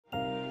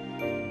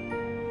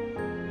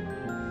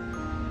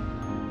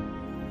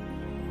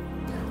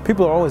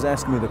People are always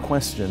asking me the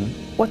question,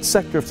 what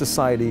sector of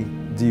society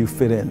do you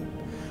fit in?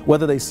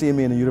 Whether they see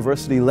me in a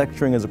university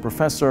lecturing as a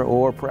professor,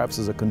 or perhaps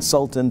as a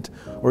consultant,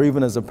 or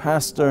even as a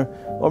pastor,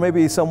 or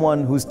maybe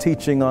someone who's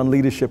teaching on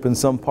leadership in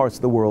some parts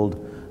of the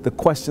world, the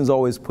question's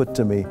always put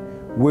to me,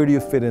 where do you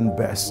fit in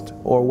best?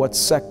 Or what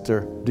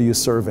sector do you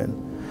serve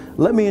in?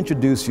 Let me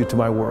introduce you to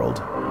my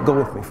world. Go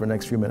with me for the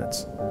next few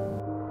minutes.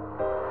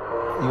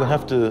 You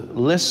have to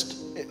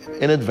list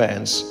in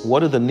advance,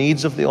 what are the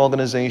needs of the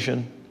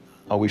organization?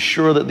 Are we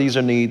sure that these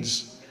are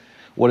needs?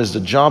 What is the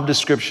job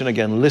description?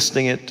 Again,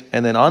 listing it.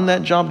 And then on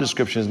that job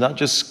description is not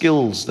just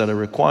skills that are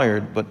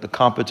required, but the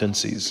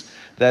competencies.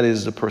 That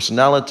is the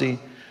personality,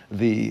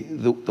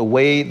 the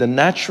way, the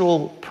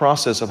natural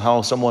process of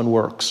how someone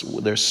works,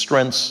 their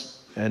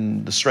strengths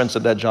and the strengths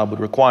that job would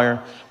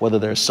require, whether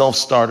they're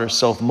self-starter,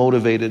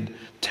 self-motivated,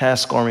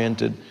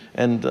 task-oriented.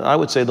 And I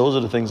would say those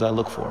are the things I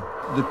look for.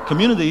 The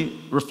community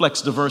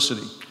reflects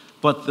diversity.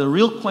 But the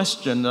real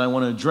question that I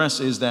want to address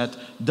is that,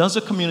 does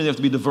a community have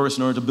to be diverse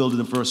in order to build a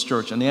diverse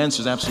church? And the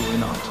answer is absolutely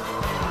not.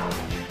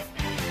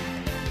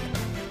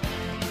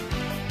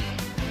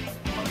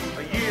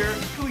 A year,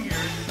 2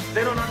 years,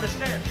 they don't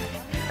understand.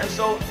 And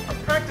so I'm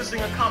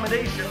practicing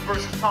accommodation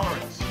versus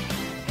tolerance.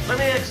 Let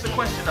me ask the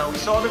question now. We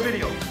saw the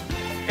video.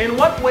 In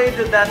what way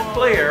did that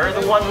player,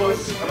 the one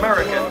who's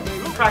American,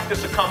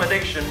 practice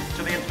accommodation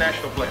to the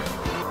international player?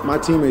 My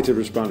teammates have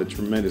responded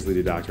tremendously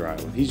to Dr.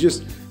 Ireland. He's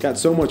just got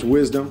so much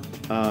wisdom.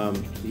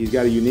 He's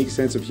got a unique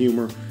sense of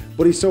humor,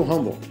 but he's so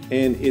humble.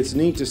 And it's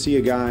neat to see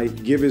a guy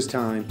give his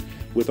time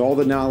with all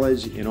the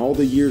knowledge and all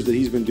the years that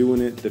he's been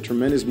doing it, the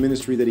tremendous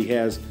ministry that he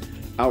has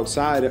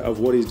outside of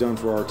what he's done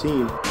for our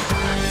team.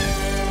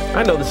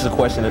 I know this is a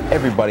question that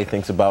everybody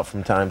thinks about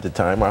from time to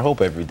time, or I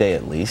hope every day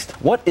at least.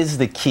 What is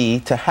the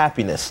key to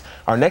happiness?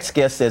 Our next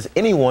guest says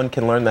anyone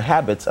can learn the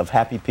habits of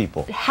happy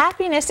people.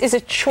 Happiness is a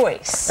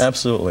choice.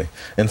 Absolutely.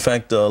 In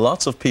fact,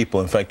 lots of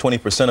people, in fact,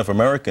 20% of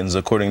Americans,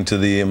 according to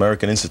the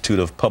American Institute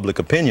of Public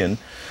Opinion,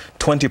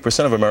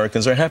 20% of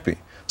Americans are happy.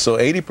 So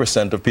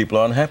 80% of people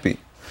are unhappy.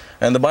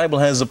 And the Bible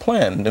has a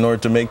plan in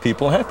order to make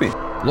people happy.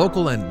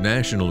 Local and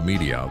national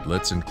media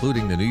outlets,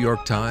 including the New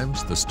York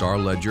Times, the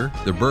Star-Ledger,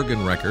 the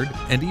Bergen Record,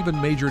 and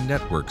even major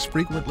networks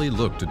frequently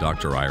look to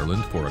Dr.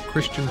 Ireland for a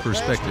Christian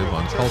perspective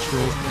on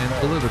cultural and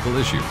political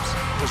issues.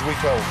 As we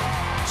told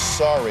him,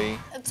 sorry.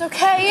 It's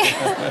okay.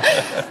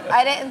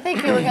 I didn't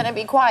think you were going to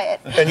be quiet.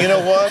 And you know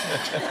what?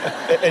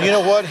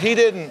 He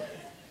didn't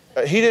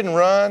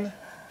run.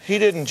 He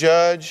didn't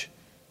judge.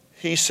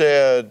 He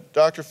said,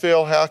 Dr.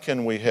 Phil, how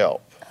can we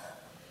help?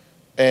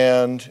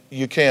 And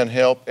you can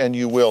help, and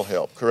you will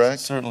help, correct?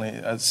 Certainly.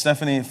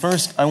 Stephanie,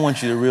 first I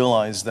want you to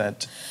realize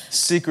that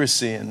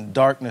secrecy and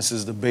darkness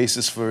is the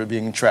basis for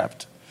being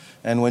trapped.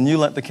 And when you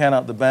let the cat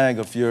out the bag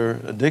of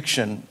your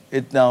addiction,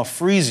 it now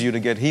frees you to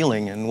get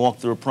healing and walk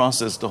through a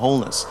process to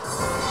wholeness.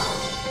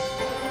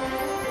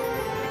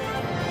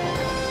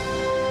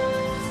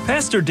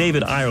 Pastor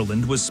David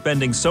Ireland was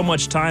spending so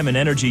much time and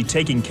energy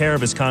taking care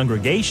of his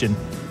congregation,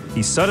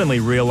 he suddenly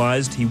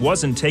realized he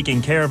wasn't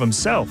taking care of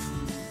himself.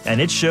 And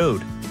it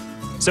showed.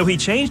 So he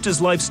changed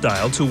his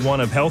lifestyle to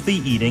one of healthy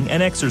eating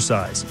and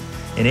exercise.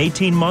 In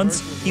 18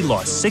 months, he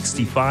lost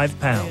 65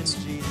 pounds.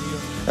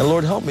 And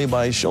Lord, help me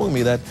by showing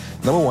me that,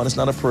 number one, it's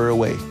not a prayer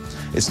away.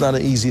 It's not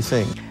an easy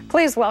thing.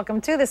 Please welcome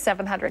to the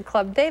 700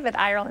 Club, David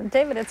Ireland.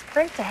 David, it's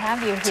great to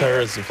have you here.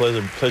 Tara, it's a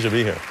pleasure to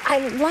be here.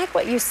 I like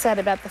what you said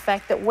about the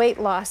fact that weight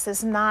loss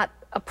is not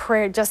a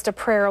prayer, just a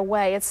prayer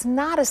away. It's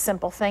not a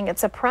simple thing,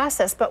 it's a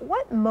process. But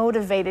what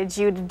motivated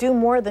you to do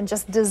more than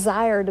just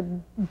desire to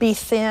be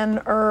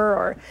thinner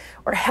or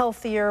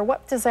healthier?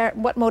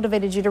 What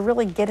motivated you to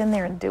really get in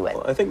there and do it?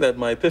 Well, I think that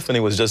my epiphany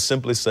was just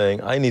simply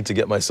saying, I need to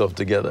get myself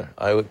together.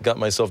 I got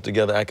myself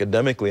together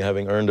academically,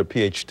 having earned a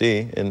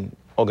Ph.D. in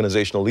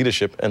organizational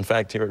leadership, in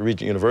fact, here at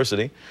Regent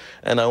University.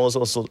 And I was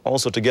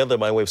also together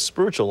by way of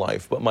spiritual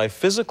life, but my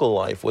physical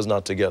life was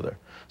not together.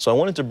 So I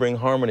wanted to bring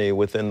harmony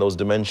within those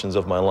dimensions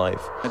of my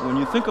life. When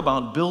you think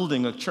about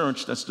building a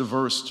church that's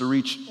diverse to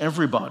reach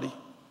everybody,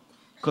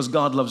 because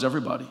God loves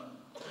everybody,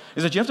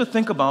 is that you have to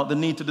think about the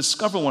need to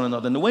discover one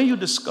another. And the way you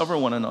discover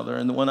one another,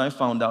 and the one I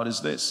found out is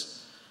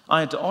this: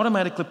 I had to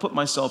automatically put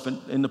myself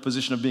in the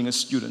position of being a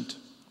student.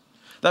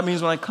 That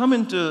means when I come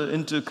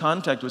into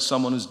contact with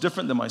someone who's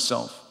different than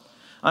myself,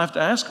 I have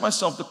to ask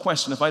myself the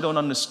question, if I don't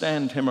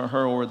understand him or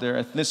her or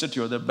their ethnicity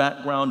or their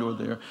background or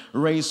their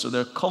race or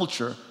their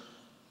culture,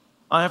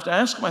 I have to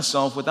ask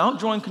myself without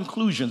drawing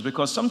conclusions,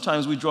 because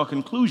sometimes we draw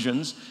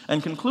conclusions,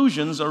 and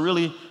conclusions are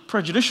really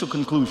prejudicial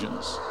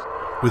conclusions.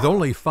 With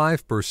only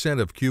 5%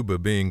 of Cuba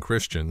being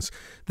Christians,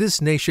 this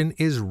nation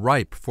is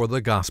ripe for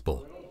the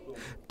gospel.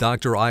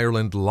 Dr.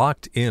 Ireland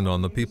locked in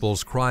on the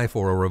people's cry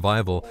for a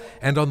revival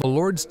and on the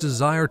Lord's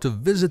desire to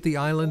visit the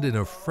island in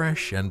a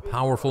fresh and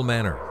powerful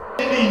manner.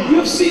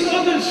 You've seen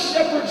other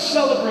shepherds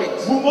celebrate.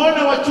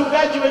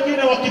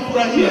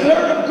 You've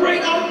heard of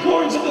great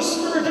outpourings of the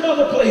Spirit in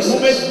other places.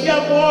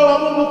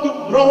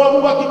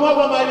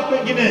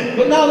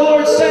 But now the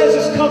Lord says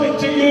it's coming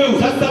to you.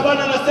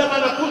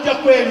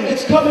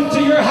 It's coming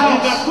to your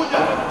house.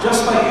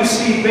 Just like you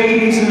see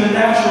babies in the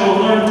natural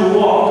learn to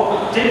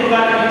walk, they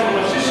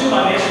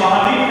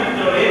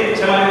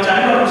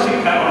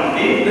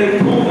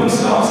pull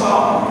themselves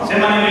up.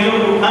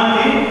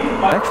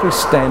 Actually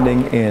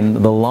standing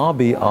in the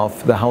lobby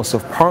of the House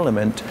of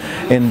Parliament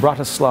in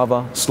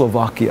Bratislava,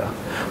 Slovakia.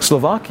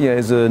 Slovakia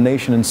is a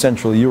nation in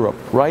Central Europe,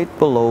 right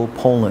below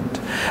Poland.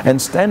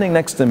 And standing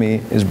next to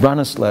me is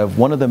Branislav,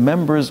 one of the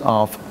members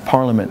of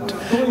Parliament.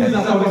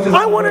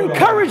 I want to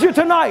encourage you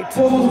tonight.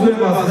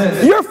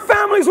 Your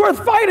family's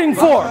worth fighting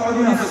for.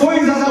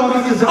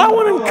 I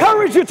want to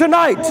encourage you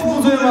tonight.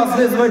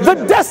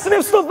 The destiny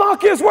of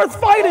Slovakia is worth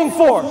fighting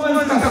for.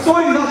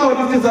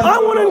 I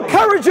want to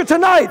encourage you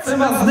tonight.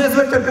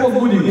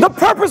 The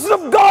purposes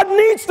of God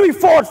needs to be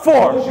fought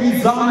for.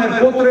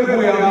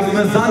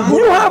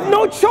 You have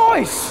no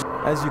choice.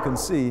 As you can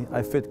see,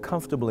 I fit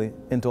comfortably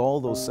into all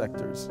those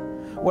sectors.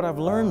 What I've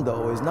learned,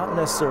 though, is not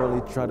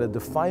necessarily try to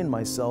define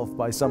myself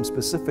by some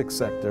specific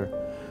sector.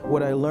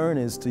 What I learn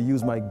is to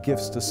use my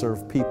gifts to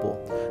serve people.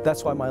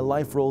 That's why my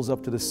life rolls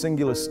up to the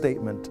singular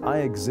statement, I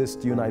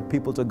exist to unite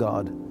people to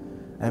God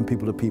and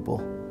people to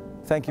people.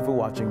 Thank you for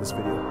watching this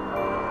video.